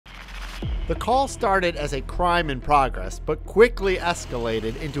The call started as a crime in progress, but quickly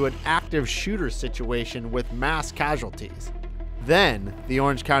escalated into an active shooter situation with mass casualties. Then, the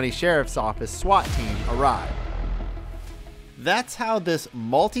Orange County Sheriff's Office SWAT team arrived. That's how this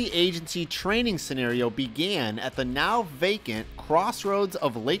multi-agency training scenario began at the now vacant Crossroads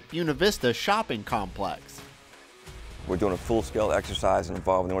of Lake Buena Vista shopping complex. We're doing a full-scale exercise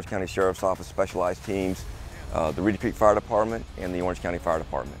involving the Orange County Sheriff's Office specialized teams, the Reedy Creek Fire Department, and the Orange County Fire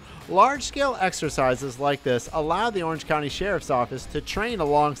Department. Large-scale exercises like this allow the Orange County Sheriff's Office to train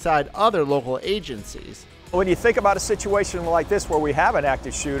alongside other local agencies. When you think about a situation like this where we have an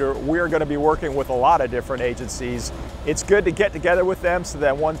active shooter, we're going to be working with a lot of different agencies. It's good to get together with them so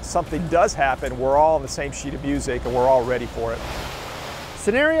that when something does happen, we're all on the same sheet of music and we're all ready for it.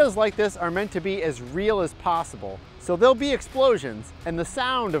 Scenarios like this are meant to be as real as possible, so there'll be explosions and the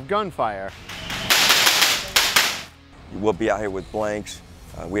sound of gunfire. We'll be out here with blanks.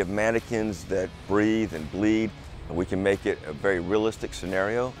 We have mannequins that breathe and bleed. We can make it a very realistic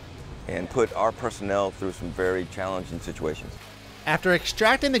scenario and put our personnel through some very challenging situations. After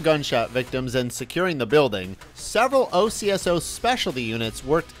extracting the gunshot victims and securing the building, several OCSO specialty units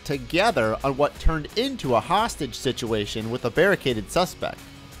worked together on what turned into a hostage situation with a barricaded suspect.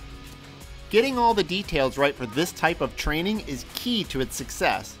 Getting all the details right for this type of training is key to its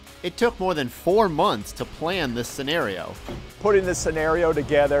success. It took more than 4 months to plan this scenario. Putting this scenario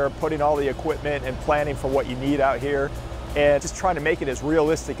together, putting all the equipment and planning for what you need out here, and just trying to make it as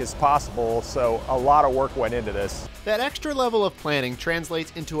realistic as possible, so a lot of work went into this. That extra level of planning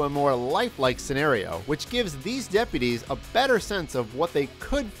translates into a more lifelike scenario, which gives these deputies a better sense of what they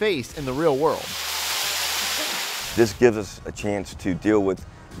could face in the real world. This gives us a chance to deal with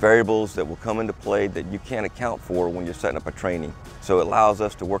variables that will come into play that you can't account for when you're setting up a training. So it allows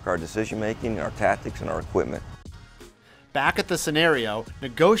us to work our decision making, our tactics, and our equipment. Back at the scenario,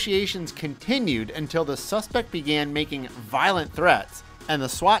 negotiations continued until the suspect began making violent threats and the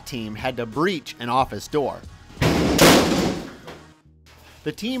SWAT team had to breach an office door.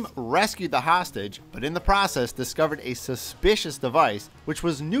 The team rescued the hostage, but in the process discovered a suspicious device which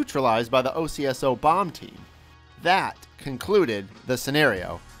was neutralized by the OCSO bomb team. That concluded the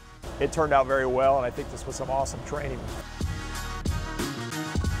scenario. It turned out very well, and I think this was some awesome training.